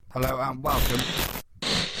Hello and welcome.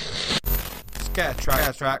 Scare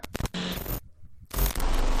Track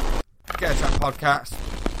podcast.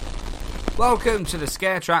 Welcome to the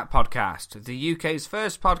Scare Track podcast, the UK's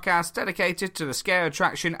first podcast dedicated to the scare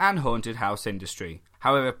attraction and haunted house industry.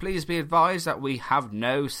 However, please be advised that we have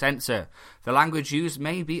no censor. The language used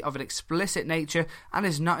may be of an explicit nature and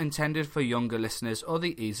is not intended for younger listeners or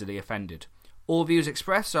the easily offended. All views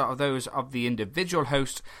expressed are those of the individual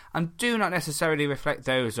host and do not necessarily reflect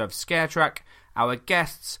those of Scare Track, our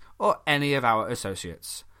guests, or any of our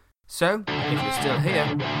associates. So, if you're still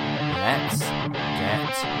here, let's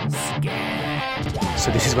get scared.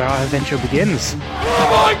 So this is where our adventure begins. Oh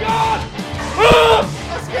my god!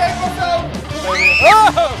 I scared myself!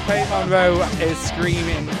 Kate Monroe is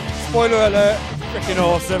screaming. Spoiler alert, freaking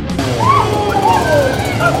awesome.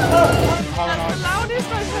 That's the loudest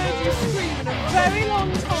I've heard you scream in a very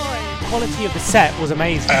long time. The quality of the set was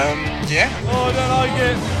amazing. Yeah. Oh, I don't like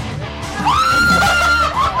it.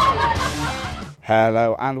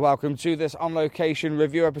 Hello and welcome to this on-location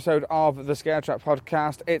review episode of the Scare Track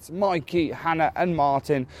podcast. It's Mikey, Hannah and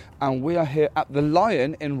Martin, and we are here at the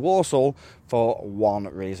Lion in Walsall for one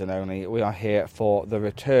reason only. We are here for the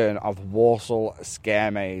return of Walsall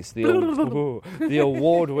Scare Maze, the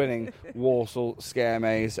award-winning Walsall Scare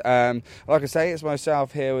Maze. Like I say, it's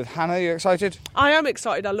myself here with Hannah. You excited? I am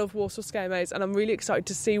excited. I love Walsall Scare Maze, and I'm really excited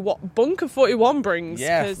to see what Bunker 41 brings,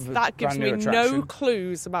 Yeah, because that gives me brand new no attraction.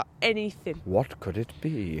 clues about anything. What could it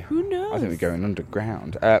be? Who knows? I think we're going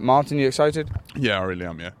underground. Martin, you excited? Yeah, I really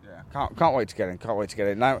am, yeah. Can't wait to get in. Can't wait to get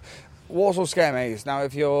in. Now, Walsall Scare Maze. Now,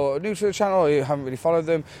 if you're new to the channel or you haven't really followed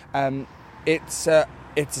them, it's a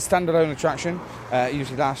standalone attraction. It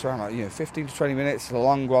usually lasts around 15 to 20 minutes. It's a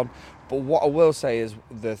long one. But what I will say is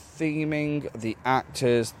the theming, the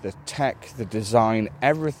actors, the tech, the design,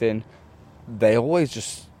 everything, they always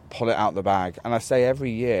just pull it out the bag. And I say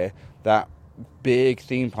every year that big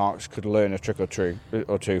theme parks could learn a trick or two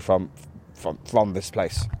from this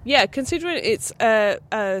place. Yeah, considering it's a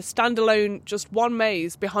standalone, just one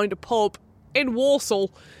maze behind a pub in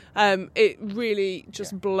Walsall, it really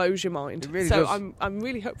just blows your mind. It really so does. I'm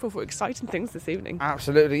really hopeful for exciting things this evening.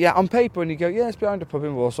 Absolutely, yeah. On paper, when you go, it's behind a pub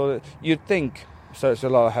in Walsall, you'd think, so it's a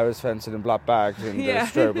lot of Harris fencing and black bags and Yeah.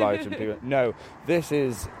 strobe lights and people. No, this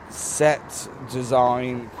is set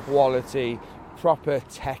design, quality, proper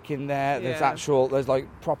tech in there. Yeah. There's like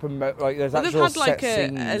proper, there's Well, they've actual had like set a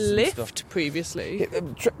scenes and stuff. lift previously.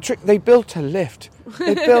 They built a lift.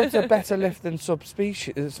 They built a better lift than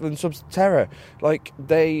Subterra. Like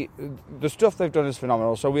the stuff they've done is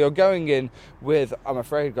phenomenal. So we are going in with, I'm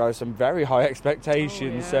afraid, guys, some very high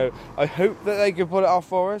expectations. Oh, yeah. So I hope that they can pull it off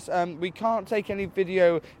for us. We can't take any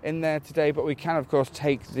video in there today, but we can, of course,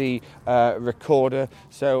 take the recorder.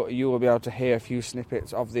 So you will be able to hear a few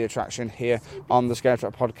snippets of the attraction here on the Scare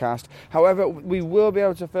Track podcast. However, we will be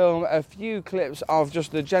able to film a few clips of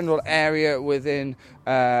just the general area within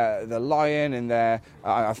the Lion in there.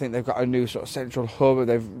 I think they've got a new sort of central hub.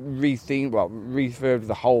 They've refurbed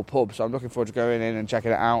the whole pub, so I'm looking forward to going in and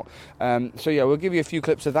checking it out. So yeah, we'll give you a few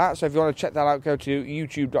clips of that. So if you want to check that out, go to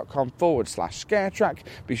youtube.com/ScareTrack.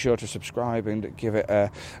 Be sure to subscribe and give it a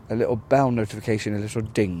little bell notification, a little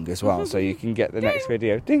ding as well, so you can get the next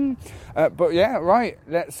video. Ding! But yeah, right,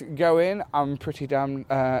 let's go in. I'm pretty damn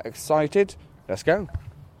excited. Let's go.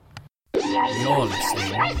 You're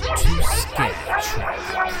listening to Scare Track.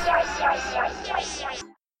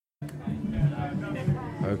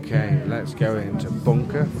 Okay, let's go into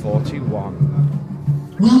Bunker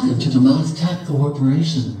 41. Welcome to the Moztap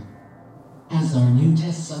Corporation. As our new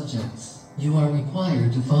test subjects, you are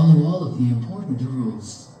required to follow all of the important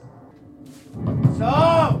rules.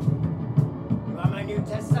 So, you are my new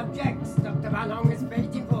test subjects. Dr. Van Hong is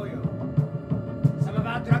waiting for you. Some of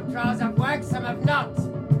our drug trials have worked, some have not.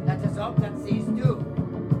 Let us hope that these do.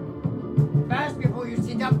 First, before you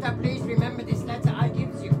see Doctor, please remember this letter I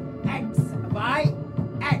gives you. X, Y,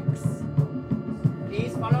 X.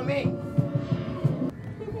 Please follow me.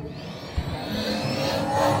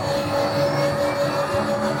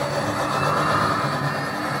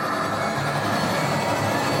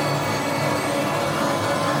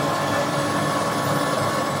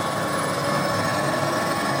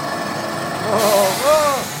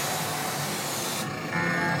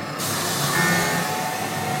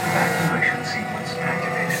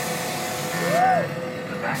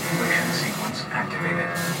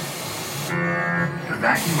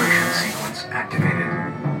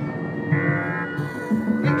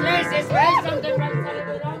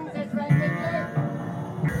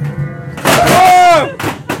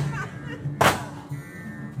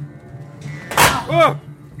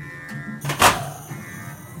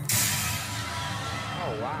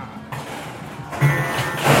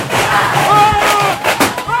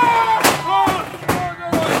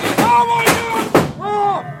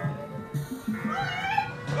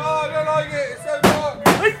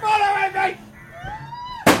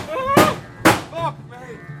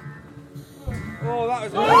 Oh, that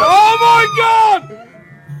was. Oh my God!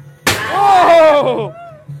 Oh!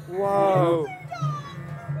 Whoa!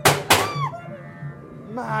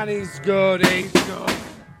 Man, he's good. He's good.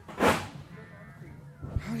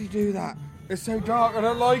 How do you do that? It's so dark. I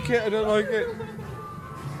don't like it. I don't like it.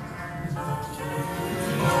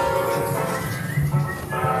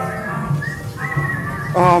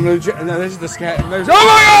 Oh, I'm legit. No, this is the scare. Oh my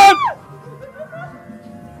God!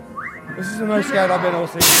 This is the most scared I've been all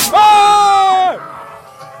season. Oh!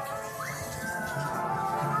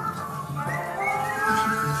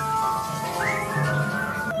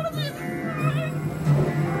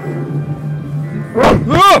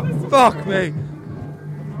 Oh! Fuck me!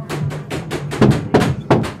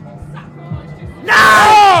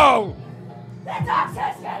 No! The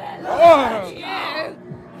doctor's gonna look Oh! at you!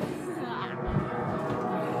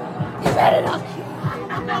 You better not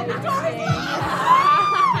You're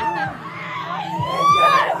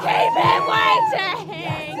gonna keep him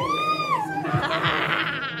waiting!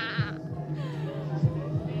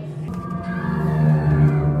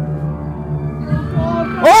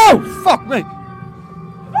 Oh! Fuck me!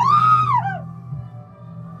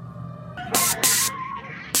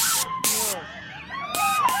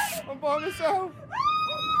 I'm by myself.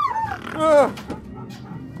 Ugh.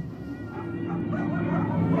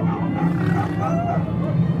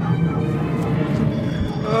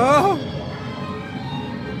 Oh!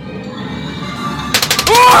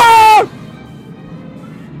 Oh!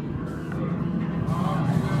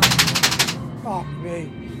 Fuck me.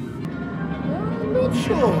 I'm not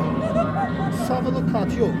sure. Let's have a look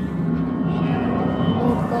at you.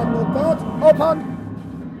 Not bad, not bad. Open!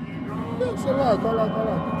 Yes, I like.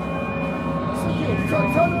 Turn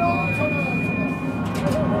around.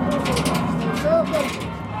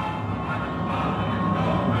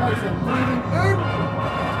 Nice and breathing in,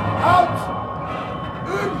 out,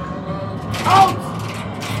 in, out,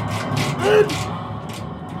 in,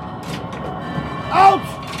 out.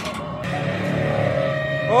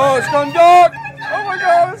 Oh, it's gone dark! Oh my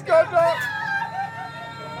God, it's gone dark!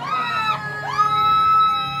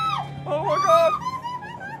 Oh my God!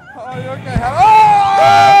 Are you okay? Oh!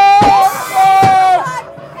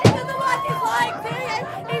 This is the one he's lying to you.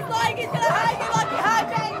 He's lying, he's gonna hurt you like he hurt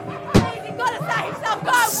me. Please, he's gotta save himself.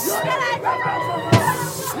 Go! Get out!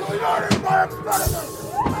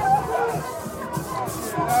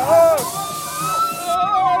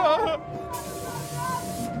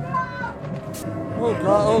 Oh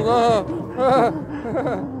God, oh God.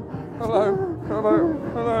 Hello.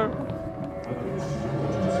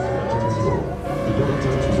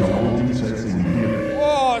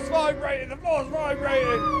 Whoa, it's vibrating, the floor's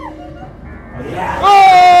vibrating.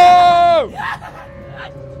 Oh!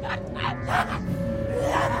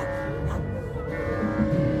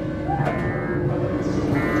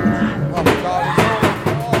 Oh my God,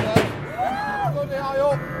 it's all there. Bloody high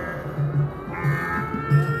up.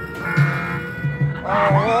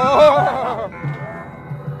 Oh!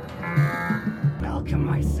 Welcome,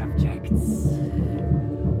 my subjects.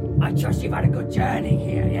 I trust you've had a good journey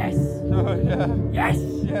here, yes? Oh, yeah. Yes?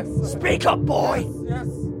 Yes. Speak up, boy! Yes.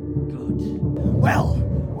 Good. Well,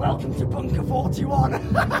 welcome to Bunker 41.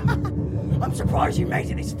 I'm surprised you made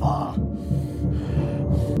it this far.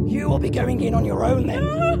 You will be going in on your own then.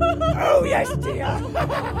 Oh, yes, dear.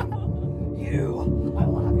 You, I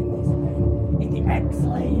will have in this lane, in the X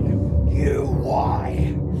lane. You,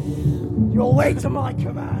 Y. You'll wait to my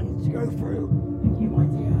command to go through. And you, my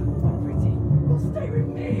dear, my pretty, will stay with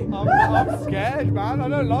me. I'm scared, man. I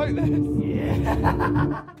don't like this.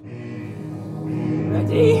 Yeah.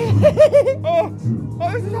 Ready? Oh,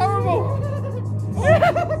 this is horrible.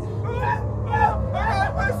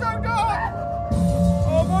 Oh, it's so dark.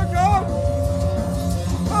 Oh my God.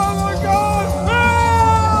 Oh my God.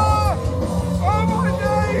 Ah! Oh my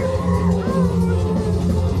days.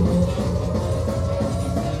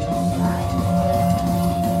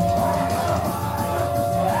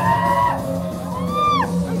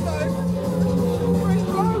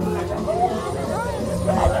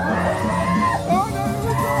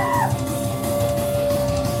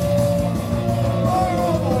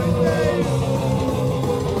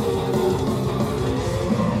 Oh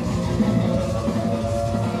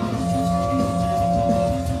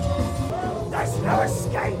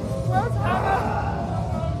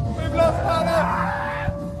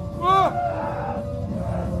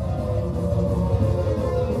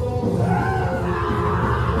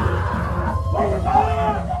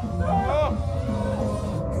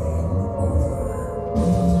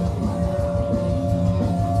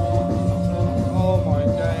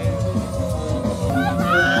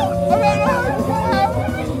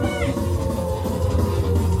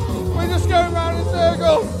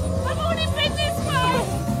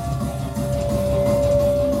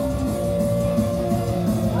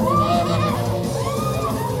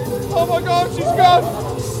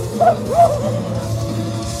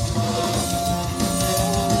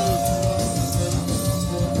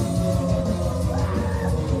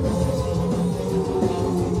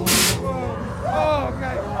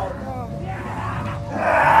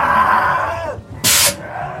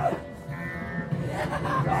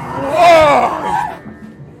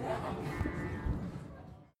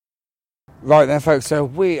Right then, folks, so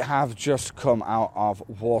we have just come out of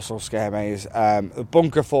Walsall Scare Maze,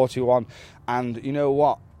 Bunker 41, and you know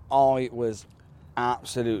what? I was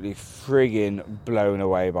absolutely frigging blown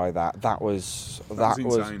away by that. That was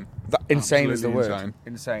insane. Insane is the word.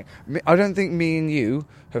 Insane. Insane. I don't think me and you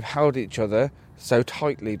have held each other so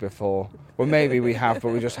tightly before. Well, maybe we have,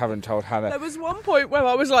 but we just haven't told Hannah. There was one point where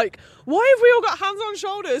I was like, why have we all got hands on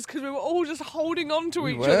shoulders? Because we were all just holding on to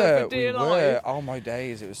each other for dear life. Oh my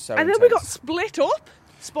days, it was so And intense. then we got split up.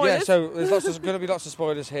 Spoilers. Yeah, so there's going to be lots of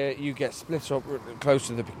spoilers here. You get split up close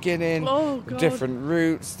to the beginning. Oh, God. Different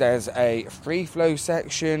routes. There's a free flow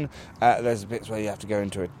section. There's bits where you have to go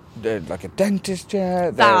into a dentist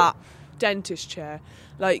chair. That dentist chair.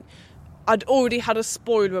 Like, I'd already had a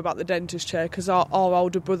spoiler about the dentist chair because our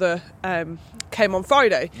older brother came on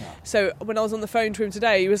Friday. Yeah. So when I was on the phone to him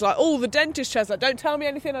today, he was like, the dentist chair's like, don't tell me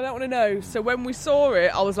anything, I don't want to know. So when we saw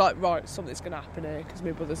it, I was like, right, something's going to happen here because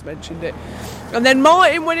my brother's mentioned it. And then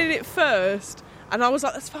Martin went in it first, and I was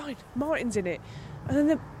like, that's fine, Martin's in it. And then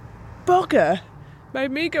the bugger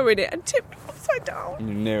made me go in it and tipped upside down.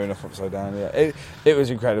 You're near enough upside down, yeah. It was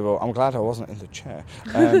incredible. I'm glad I wasn't in the chair.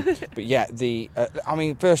 But yeah,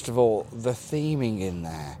 first of all, the theming in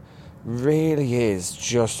there really is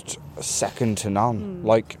just second to none.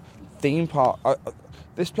 Like, theme park...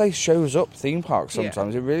 this place shows up theme parks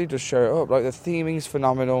sometimes. It really does show it up. Like, the theming's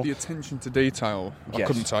phenomenal. The attention to detail. Yes. I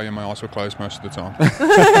couldn't tell you, my eyes were closed most of the time.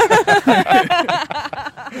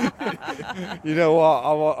 You know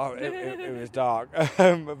what? It was dark.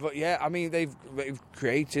 But yeah, I mean, they've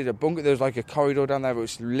created a bunker. There's like a corridor down there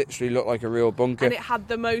which literally looked like a real bunker. And it had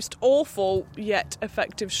the most awful yet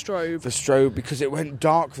effective strobe. The strobe, because it went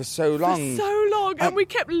dark for so long. And we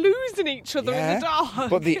kept losing each other in the dark.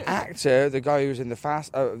 But the actor, the guy who was in the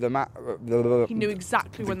he knew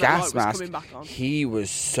exactly when the gas light was mask, coming back on. He was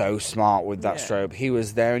so smart with that strobe. He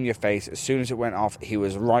was there in your face. As soon as it went off, he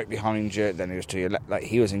was right behind you. Then he was to your left. Like,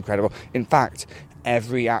 he was incredible. In fact,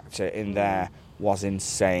 every actor in there was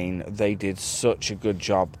insane. They did such a good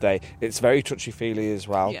job. It's very touchy-feely as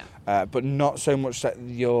well, but not so much that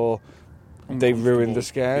they ruined the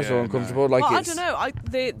scares or uncomfortable. No. Like, I don't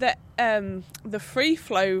know. The free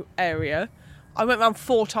flow area, I went around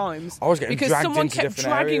 4 times. I was getting because dragged someone into kept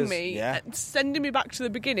different dragging areas. me and sending me back to the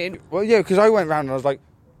beginning. Well, yeah, because I went round and I was like,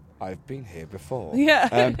 I've been here before.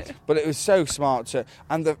 Yeah. But it was so smart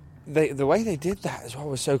and the way they did that as well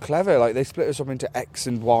was so clever. Like, they split us up into X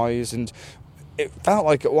and Y's, and it felt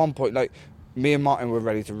like at one point, like, me and Martin were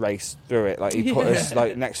ready to race through it. Like, he put us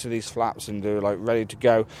like next to these flaps and they were like ready to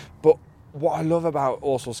go. But what I love about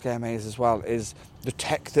Walsall Scare Maze as well is the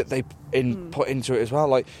tech that they put into it as well.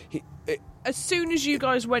 Like, as soon as you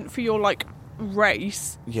guys went for your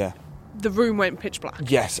race, the room went pitch black.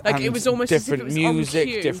 Yes, like, and it was almost different as if it was music,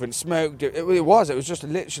 on cue. different smoke. It was just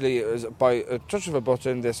literally, it was by a touch of a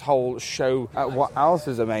button. This whole show. What else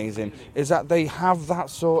is amazing is that they have that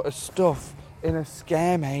sort of stuff in a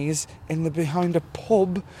scare maze behind a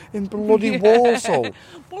pub in bloody Walsall.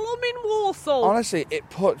 Blooming Walsall. Honestly, it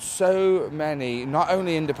puts so many, not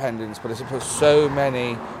only independents, but it puts so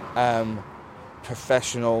many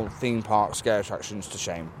professional theme park scare attractions to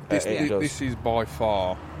shame. This is by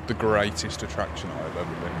far the greatest attraction I've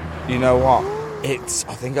ever been. You know what? I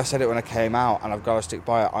think I said it when I came out, and I've got to stick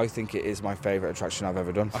by it. I think it is my favourite attraction I've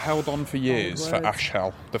ever done. I held on for years for Ash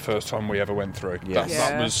Hell, the first time we ever went through. Yes.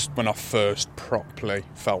 That was when I first properly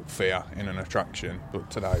felt fear in an attraction, but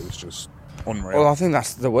today was just unreal. Well, I think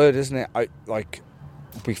that's the word, isn't it?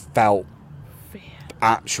 We felt fear.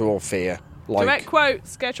 Actual fear. Like, direct quote,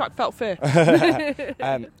 Scare Track felt fear.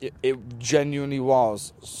 It genuinely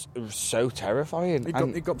was so terrifying.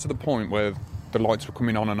 It got to the point where the lights were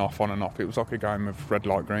coming on and off. It was like a game of red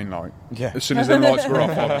light, green light. Yeah. As soon as the lights were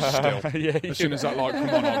off, I was still. As soon as that light came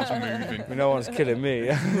on, I was moving. No one's kidding me.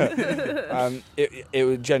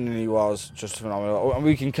 It genuinely was just phenomenal. And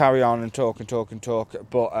we can carry on and talk,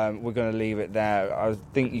 but we're going to leave it there. I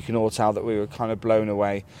think you can all tell that we were kind of blown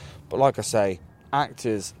away. But like I say,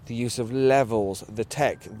 actors, the use of levels, the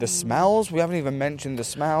tech, the smells. We haven't even mentioned the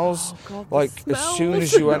smells. Oh, God, like, the as soon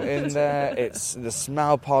as you went in there, it's the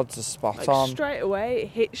smell pods are spot on. Straight away, it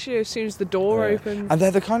hits you as soon as the door opens. And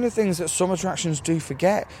they're the kind of things that some attractions do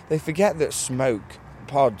forget. They forget that smoke,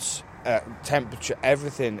 pods, temperature,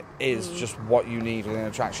 everything is just what you need in an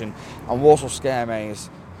attraction. And Walsall Scare Maze,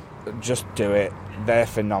 just do it. They're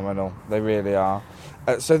phenomenal. They really are.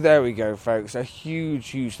 So there we go, folks. A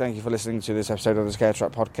huge thank you for listening to this episode of the Scare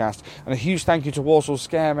Track podcast, and a huge thank you to Walsall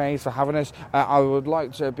Scare Maze for having us. I would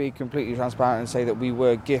like to be completely transparent and say that we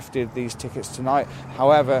were gifted these tickets tonight.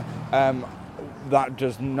 However, that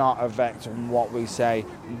does not affect what we say.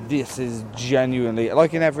 This is genuinely,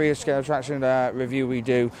 like in every scare attraction review we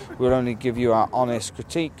do, we'll only give you our honest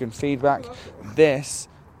critique and feedback. This,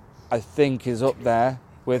 I think, is up there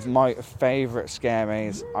with my favourite scare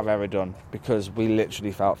maze I've ever done, because we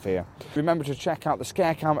literally felt fear. Remember to check out the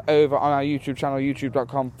scare cam over on our YouTube channel,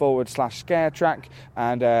 youtube.com/scaretrack,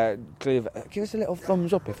 and give us a little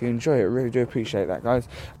thumbs up if you enjoy it. I really do appreciate that, guys.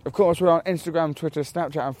 Of course, we're on Instagram, Twitter,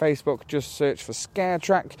 Snapchat and Facebook. Just search for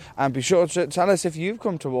ScareTrack, and be sure to tell us if you've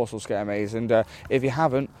come to Walsall Scare Maze, and if you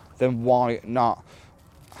haven't, then why not?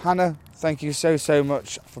 Hannah, thank you so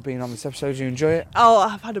much for being on this episode. You enjoy it? Oh,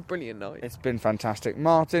 I've had a brilliant night. It's been fantastic.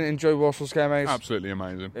 Martin, enjoy Walsall Scare Maze? Absolutely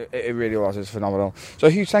amazing. It really was. It's phenomenal. So a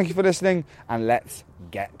huge thank you for listening, and let's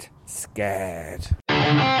get scared.